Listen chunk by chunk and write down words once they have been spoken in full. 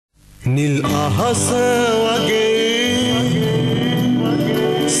නිල් අහස වගේ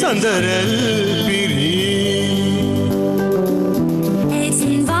සඳරල් පිරි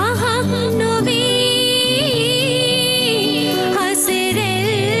ඇසින් වහක් නොවේ හසරල්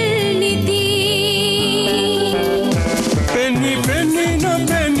නිති පෙනි පෙනි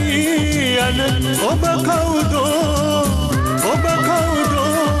නොපෙනී යන ඔබ කවුදෝ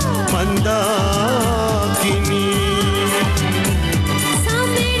මන්දාකිනි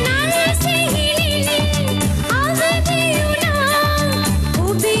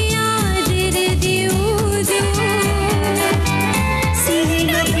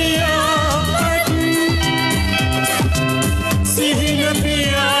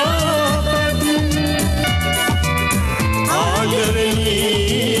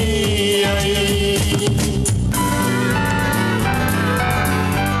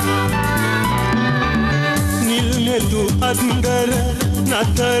අන්දර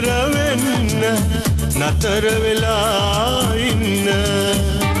නතර වෙලා ඉන්න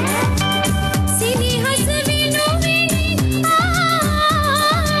සිනිහස විනුවිනි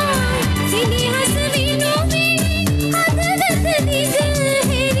සිනිහස විනුවිනි අදලත දිග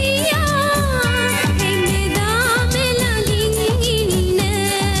හෙරියා එන්නදා මෙලඟින් ඉන්න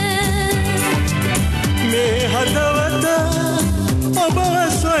මේ හදවත ඔබ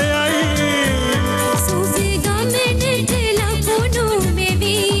සොයයි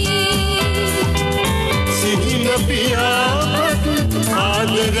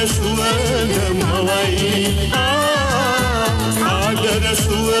ආදර සුවඳ මවයි ආදර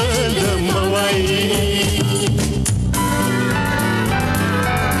සුවඳ මවයි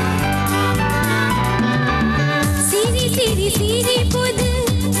සිරි සිරි සිරි පොද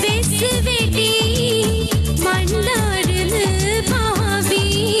වෙස් වෙටි මණ්ඩාරම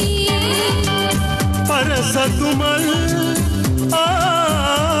පාවී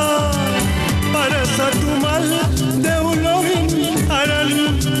පරසතුමල් දෙව්ලොවින් අරන්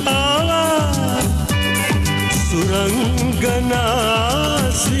ආවා සුරංගනා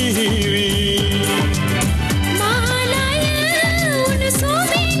සිහිවී මහලය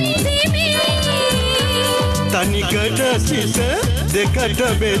උණුසුමින් දෙමේ තනිකට සිත දෙකට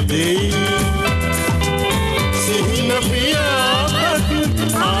බෙදෙයි සිහින පියාපත්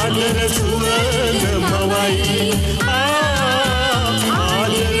ආදර සුවඳ මවයි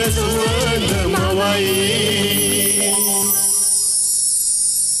ආදර සුවඳ මවයි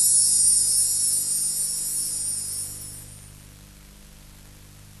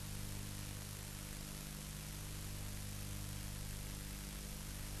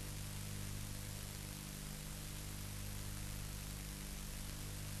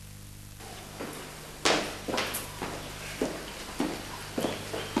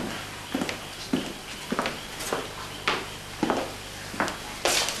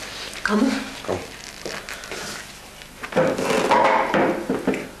Kamu.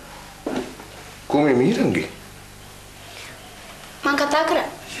 Kumi mirangi. Man kata kara.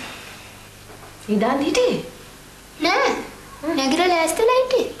 Idan hiti. නෑ නැගිලා ලෑස්තිලා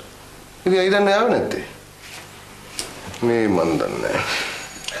හිටියේ ඉතින් ඇයි දන්නේ ආව නැත්තේ? මේ මන් දන්නේ නැහැ.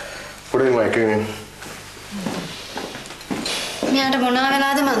 පොඩි මයික් එකෙන්. මෙයාට මොනවා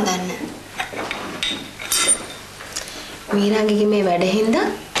වෙලාද මන් දන්නේ. මීරාගේ මේ වැඩ හින්දා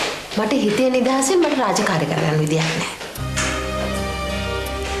මට හිතේ නිදහසෙන් මට රාජකාරී කරන්න විදියක් නැහැ.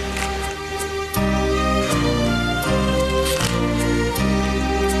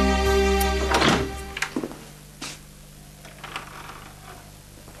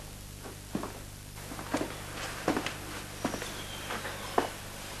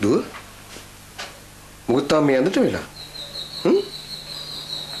 දුව මොකද තාම මේ ඇඳට වෙලා?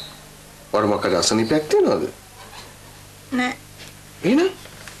 වරමකට අසනීපයක් තියනවද? නෑ. එහෙනම්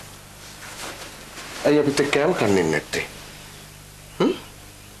අය අපිට කෑම කන්නේ නැත්තේ.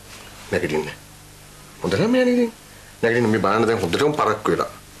 නැගිටින්න. හොඳට මේ යන්නේ ඉතින්. නැගිටින්න මේ බාන දැන් හොඳටම පරක්කු වෙලා.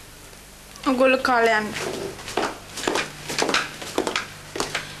 ඔගොල්ලෝ කාලේ යන්න.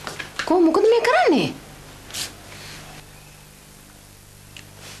 මොකද මේ කරන්නේ?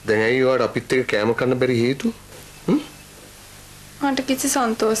 දැන් ඇයි ඔයාලට අපිත් එක්ක කෑම කන්න බැරි හේතු? මට කිසි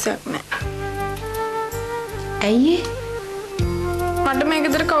සන්තෝෂයක් නෑ. ඇයි ඒ? මට මේ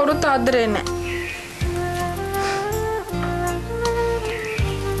ගෙදර කවුරුත් ආදරේ නෑ.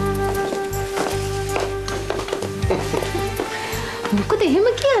 මොකද එහෙම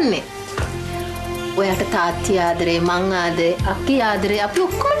කියන්නේ? ඔයාට තාත්ති ආදරේ, මං ආදරේ, අක්කි ආදරේ, අපි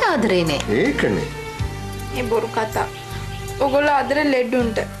ඔක්කොම ආදරේ නේ. ඒකනේ. ඒ බොරු කතා. ඔයගොල්ලෝ ආදරේ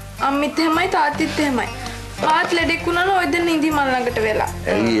ලෙඩුන්ට. අම්මිත් එහෙමයි තාත්තිත් එහෙමයි. මාත් ලෙඩෙක් වුණා නම් ඔය දෙන්න ඉඳි මල් ළඟට වෙලා.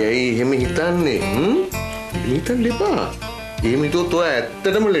 ඇයි එහෙම හිතන්නේ? හිතන්න එපා. එහෙම හිතුවොත් ඔය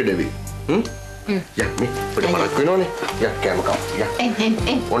ඇත්තටම ලෙඩ වෙයි. යා මේ පොඩි බලක් වෙනවනේ. යා කෑම කව. යා.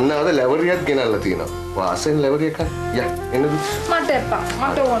 ඔන්න අද ලැබරියක් ගෙනල්ලා තියෙනවා. වාසෙන් ලැබරියක් කන්න. යා එන්නද? මට එපා.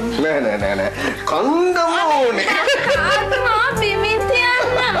 මට ඕනේ. නෑ. කන්නම ඕනේ. ආත්මා බිමින් තියන්න.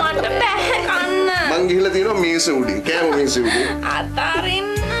 මට බෑ කන්න. මං ගිහලා තියෙනවා මේස උඩින්. කෑම මේස උඩින්. අතාරින්න.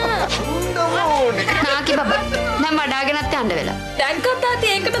 කන්නම ඕනේ. නාකි බබා දැන් වඩාගෙනත් යන්න වෙලා. දැන් කතා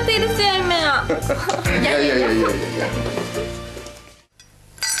ඒකට තිරසියයි මෙයා. යා.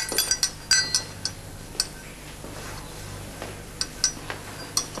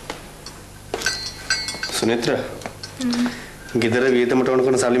 සුනේත්‍ර ගෙදර වියදමට ඕන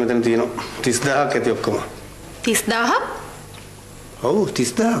කරන සල්ලි මෙතන තියෙනවා 30000ක් ඇති ඔක්කොම 30000ක්? ඔව්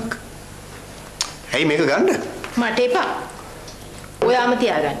 30000ක්. ඇයි මේක ගන්න? මට එපා. ඔයාම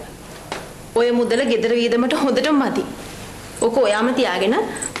තියාගන්න. ඔය මුදල ගෙදර වියදමට හොඳටම මදි. ඔක ඔයාම තියාගෙන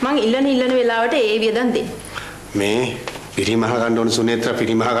මං ඉල්ලන වෙලාවට ඒ වියදම් දෙන්න. මේ පිරිමහ ගන්න ඕනේ සුනේත්‍ර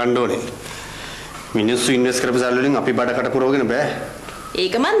පිරිමහ ගන්න ඕනේ. මිනිස්සු ඉන්වෙස්ට් කරපු සල්ලි වලින් අපි බඩ කට පුරවගෙන බෑ.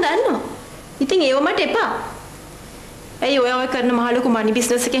 ඒක මන් දන්නවා. ඉතින් ඒව මට එපා. ඇයි ඔය කරන මහ ලොකු මනි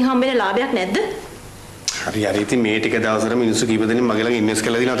බිස්නස් එකෙන් හම්බෙන ලාභයක් නැද්ද? හරි ඉතින් මේ ටික දවසට මිනිස්සු කීප දෙනෙක් මගේ ළඟ ඉන්වෙස්ට්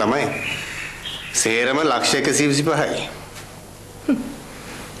කරලා දිනවා තමයි. සේරම ලක්ෂ 125යි.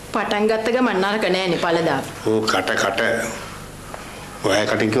 පටන් ගත්ත ගමන් නරක නෑනේ පළදා. ඕ කට. ඔය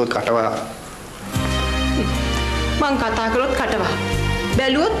කටින් කිව්වොත් කටවහ. මං කතා කළොත් කටවහ.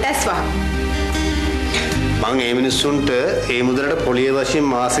 බැලුවොත් ඇස්වහ. මං මේ මිනිස්සුන්ට ඒ මුදලට පොලිය වශයෙන්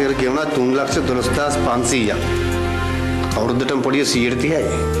මාසෙකට ගෙවුණා 3,12,500ක්. අවුරුද්දටම පොලිය 130යි.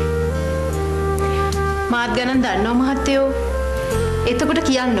 මාත් ගණන් දන්නවා මහත්තයෝ. එතකොට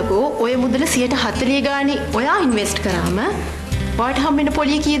කියන්නකෝ ඔය මුදල 140 ගානේ ඔයා ඉන්වෙස්ට් කරාම වාට හම්බෙන්න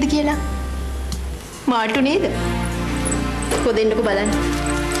පොලිය කීයද කියලා? මාටු නේද? කොදෙන්නකෝ බලන්න.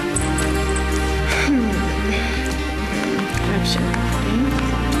 ආක්ෂන්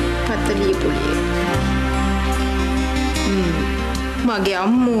 40 පොලිය. මගේ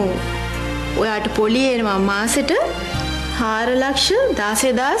අම්මෝ ඔයාට පොලිය එනවා මාසෙට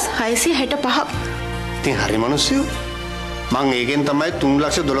 4,16,665ක්. ඉතින් හරි මිනිස්සු. මං ඒකෙන් තමයි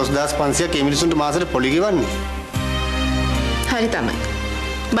 3,12,500ක් ඒ මිනිස්සුන්ට මාසෙට පොලිය ගෙවන්නේ. හරි තමයි.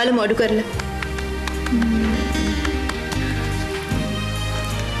 බලමු අඩු කරලා.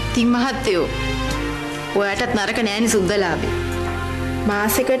 තින් මහත්තයෝ ඔයාටත් නරක නෑනේ සුද්දලාභේ.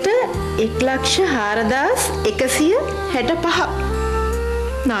 මාසෙකට 1,04,165ක්.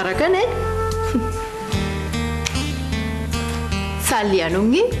 නරක නෑ. සල්ලි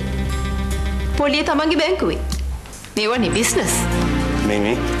අනුන්ගේ පොලිය තමන්ගේ බැංකුවේ. මේවනේ බිස්නස්.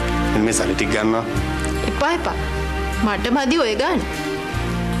 මේ සල්ලි ටික ගන්නවා. එපා. මට මදි ඔය ගන්න.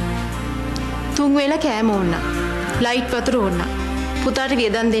 3 වේල කෑම ඕන. ලයිට් වතුර ඕන. පුතාට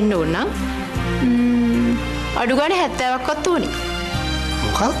වියදම් දෙන්න ඕන. අඩු ගානේ 70ක්වත් ඕනේ.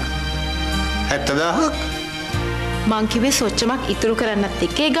 මොකක්? 70,000ක්? මං කිව්වේ සොච්චමක් ඉතුරු කරන්නත්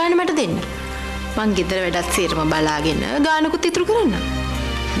එක්ක ඒ ගාන මට දෙන්න. මං ගෙදර වැඩත් සේරම බලාගෙන ගානකුත් ඉතුරු කරන්න.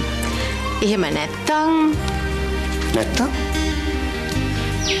 එහෙම නැත්තම්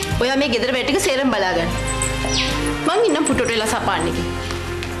ඔයා මේ ගෙදර වැඩ ටික සේරම බලාගන්න. මං ඉන්නම් පුටුවට වෙලා සපාන්නේ.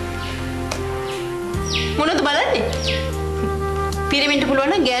 මොනවද බලන්නේ? පිරිමින්ට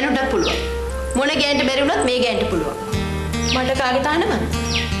පුළුවන් නම් ගෑනුටත් පුළුවන්. මොන ගෑන්ට බැරි වුණත් මේ ගෑන්ට පුළුවන්. මට කාගේ තානම?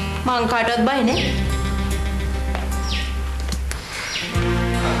 මං කාටවත් බය නෑ.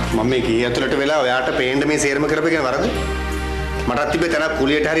 මම මේ කී ඇතුළට වෙලා ඔයාට පේන්න මේ සේරම කරපේගෙන වරද? මටත් තිබ්බේ තැනක්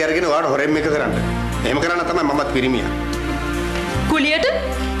කුලියට හරි අරගෙන ඔයාට හොරෙන් මේක කරන්න. එහෙම කරන්න තමයි මමත් පිරිමියා. කුලියට?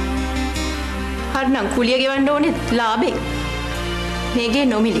 හරිනම් කුලිය ගෙවන්න ඕනේ ලාභේ. මේගේ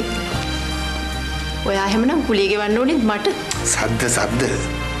නොමිලි. ඔයා එහෙමනම් කුලිය ගෙවන්න ඕනේ මට. සද්ද.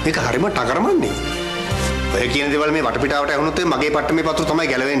 මේක හරිම ටකරමන්නේ. ඔය කියන දේවල් මේ වටපිටාවට ඇහුනොත් මගේ පට්ටමේ පතුරු තමයි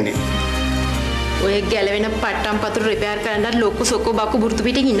ගැලවෙන්නේ. ඔය ගැලවෙන පට්ටම් පතුරු රිපෙයාර් කරන්නත් ලොකු සොකෝ බක්කු බුරුතු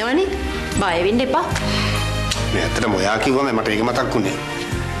පිටින් ඉන්නවනේ. බය වෙන්න එපා. මේ ඇත්තටම ඔයා කිව්වම මට ඒක මතක් වුණේ.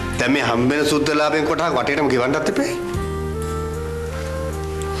 දැන් මේ හම්බෙන සුද්ධ ලාභයෙන් කොටහක් වටේටම ගෙවන්නත් එපේ.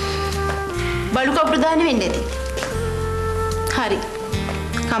 බලු කපුරු දාන්න වෙන්නේ නැති. හරි.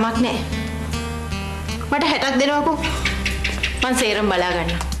 කමක් නැහැ. මට 60ක් දෙනවකෝ. මං සේරම බලා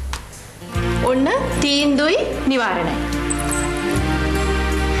ගන්න. ඔන්න තීන්දුවයි නිවාරණයි.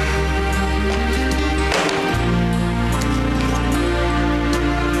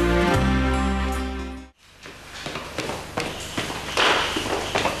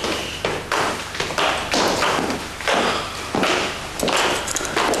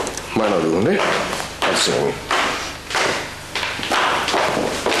 Mana dulu nih? Asing.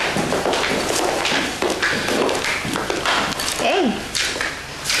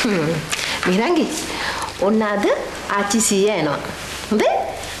 මිරංගි ඔන්න අද ආච්චි සීයා එනවා. හොඳේ?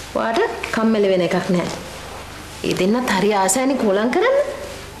 ඔයාට කම්මැලි වෙන එකක් නැහැ. ඒ දෙන්නත් හරි ආසයිනේ කොලම් කරන්න.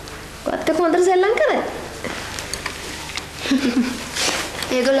 කොත්ත කොන්දර සෙල්ලම් කරන්නේ.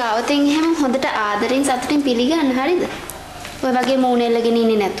 ඒගොල්ලෝ આવතින් එහෙම හොඳට ආදරෙන් සතුටින් පිළිගන්න හරිද? ඔය වගේ මූණෙල්ලගෙන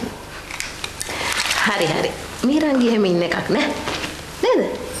ඉන්නේ නැතු. හරි හරි. මීරන්ගේ එහෙම ඉන්න එකක් නෑ. නේද?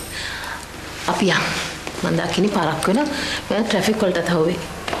 අපි යමු. මම දකින්න පාරක් වෙන මම ට්‍රැෆික් වලට තවුවේ.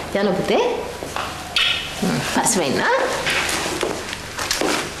 යන්න පුතේ. පස් වෙන්න.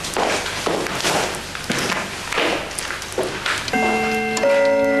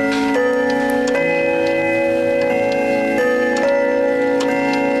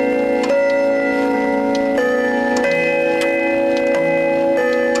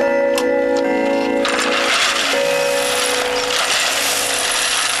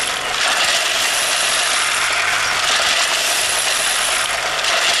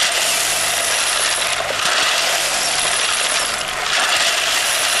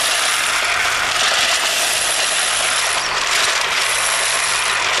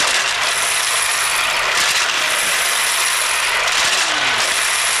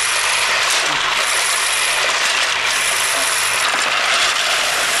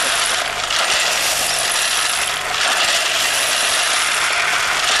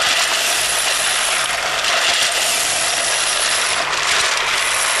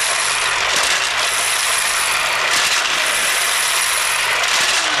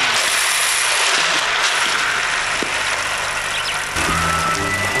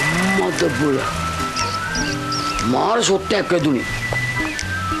 Bola. Mar shot එක දුනි.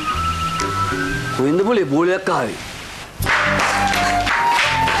 කොහෙන්ද બોලේ බෝලයක් ආවේ?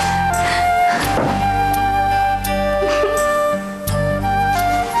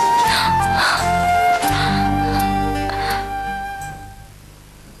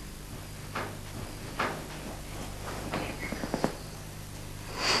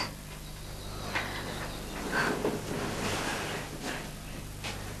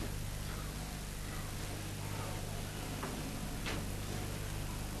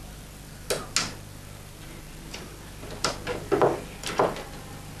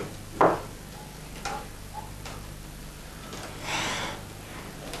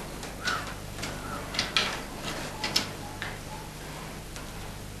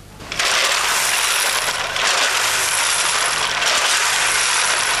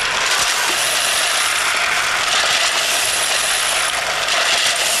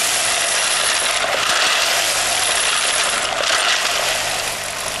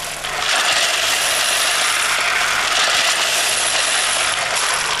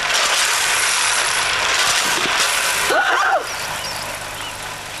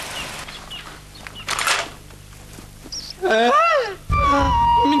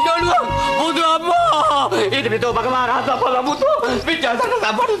 Itu bagaimana apa kamu tuh bicara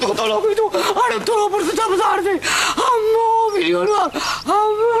apa tuh tolong itu ada tolong bersama besar deh ammo video lu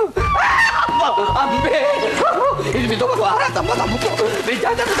ambe ini itu bagaimana apa kamu tuh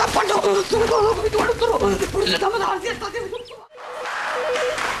bicara apa tuh tolong itu ada tolong bersama besar tadi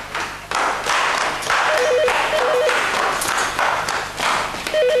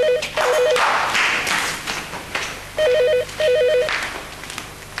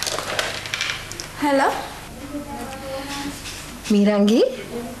Hello මීරංගි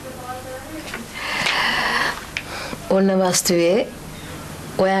ඔන්න වස්තුවේ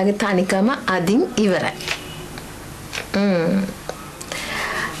ඔයාගේ තනිකම අදින් ඉවරයි.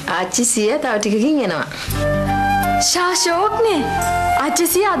 ආච්චි සිය තව ටිකකින් එනවා. ෂෝක්නේ ආච්චි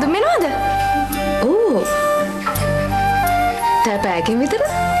සිය අදුම එනවද? ඕ. තැපෑකින් විතර?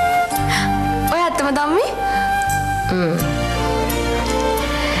 ඔය ඇත්තම දම්මි?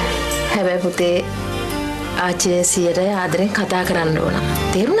 හැබැයි පුතේ ආච්චි සියට ආදරෙන් කතා කරන්න ඕන.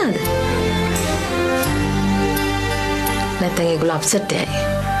 තේරුණාද? නැත්නම් ඒගොල්ලෝ අප්සෙට් එකයි.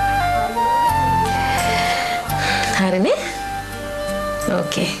 හරිනේ?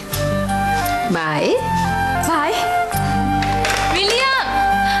 ඕකේ. බයි. බයි.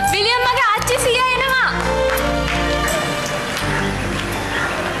 විලියම් මගේ ආච්චි සියා එනවා.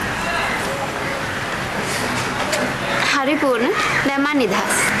 හරි පූර්ණ. දැන් මම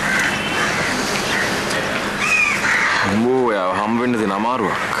නිදහස්. මොයා හම් වෙන්න දෙන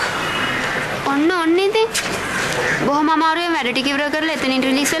අමාරුවක්. ඔන්න ඉතින්. බොහොම අමාරුවෙන් වැඩ ටික ඉවර කරලා එතනින්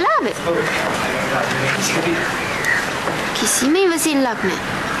රිලීස් වෙලා ආවේ. කිසිම ඉවසිල්ලක් නැහැ.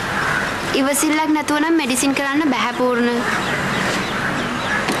 ඉවසිල්ලක් නැතුව නම් මෙඩිසින් කරන්න බෑ පූර්ණ.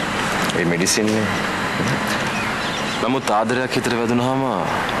 ඒ මෙඩිසින් නේ. නමුත් ආදරයක් හිතට වැදුනහම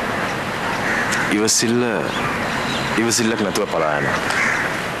ඉවසිල්ලක් නැතුව පලා යනවා.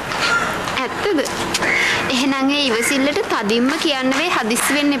 ඇත්ත ඇත්තද? එහෙනම් ඒ ඉවසිල්ලට තදින්ම කියන්න වෙයි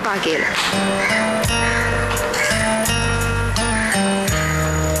හදිස්සි වෙන්න එපා කියලා.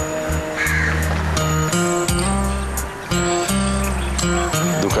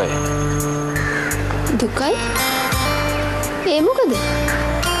 දුකයි? ඒ මොකද?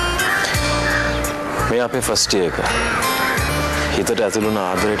 මේ අපේ ෆස්ට් ඉයර් එක. හිතට ඇතුළු වුණ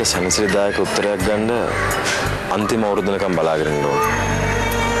ආදරයට සැනසිලිදායක උත්තරයක් ගන්න අන්තිම අවුරුද්දනකම් බලාගෙන ඉන්න ඕන.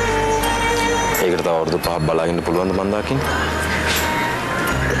 ඒකට තව අවුරුදු 5ක් බලාගෙන ඉන්න පුළුවන්ද මන්දාකින්?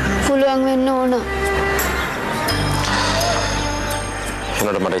 පුළුවන් වෙන්න ඕන.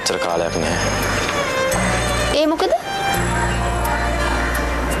 එනකොට මට එච්චර කාලයක් නැහැ. ඒ මොකද?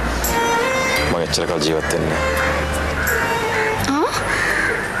 මම එච්චර කල් ජීවත් වෙන්නේ නැහැ.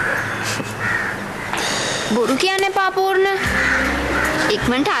 බොරු කියන්න එපා පූර්ණ.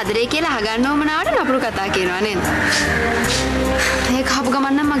 ඉක්මනට ආදරේ කියලා අහගන්න ඕමනාවට නපුරු කතා කියනවා නේද? ඒක හපු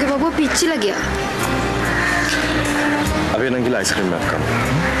ගමන් නම් මගේ බබුව පිච්චිලා ගියා. අපි නම් ගිහලා අයිස්ක්‍රීම් එකක් කමු.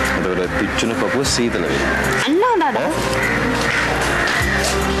 එතකොට පිච්චුන පපුව සීතල වෙයි. අන්න හොඳද?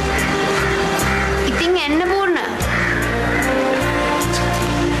 ඉතින් එන්න පූර්ණ.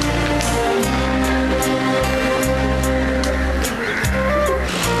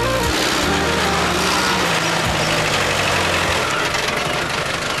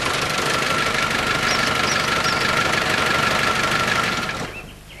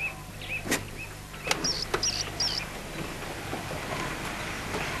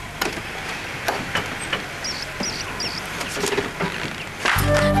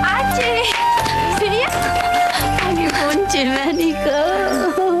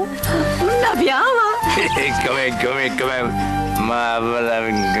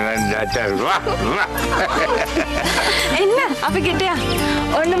 එන්න අපි ගෙටයක්.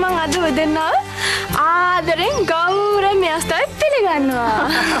 ඔන්න මං අද උදෙන්නාව ආදරෙන් ගෞරවයෙන් මෙයාස්තයි පිළිගන්නවා.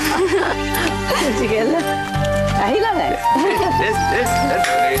 සිගල්ල. ඇහිලා නැහැ.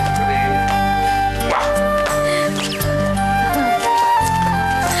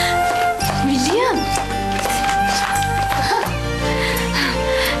 විලියම්.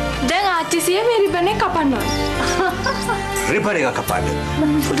 දැන් ආච්චිසිය මේ රිබනේ කපනවා. රිබන් එක කපන්න.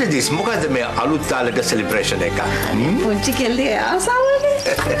 What is this? මොකද මේ අලුත් තාලක සෙලිබ්‍රේෂන් එක? පුංචි කෙල්ලේ ආසාවනේ.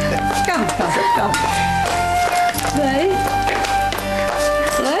 Come. Right.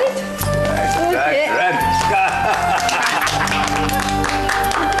 Okay.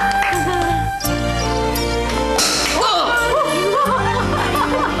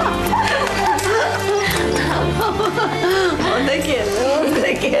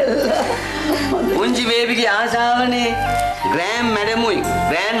 පුංචි බේබිගේ ආසාවනේ ග්‍රෑන්ඩ් මැඩමුයි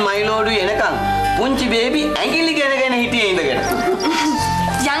ග්‍රෑන්ඩ් මයිලෝඩුයි එනකන් පුංචි බේබි ඇඟිලි ගැනගෙන හිටියේ ඉඳගෙන.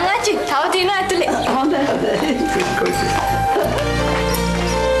 යං ආච්චි තව තියෙනවා ඇතුලේ. හොඳයි.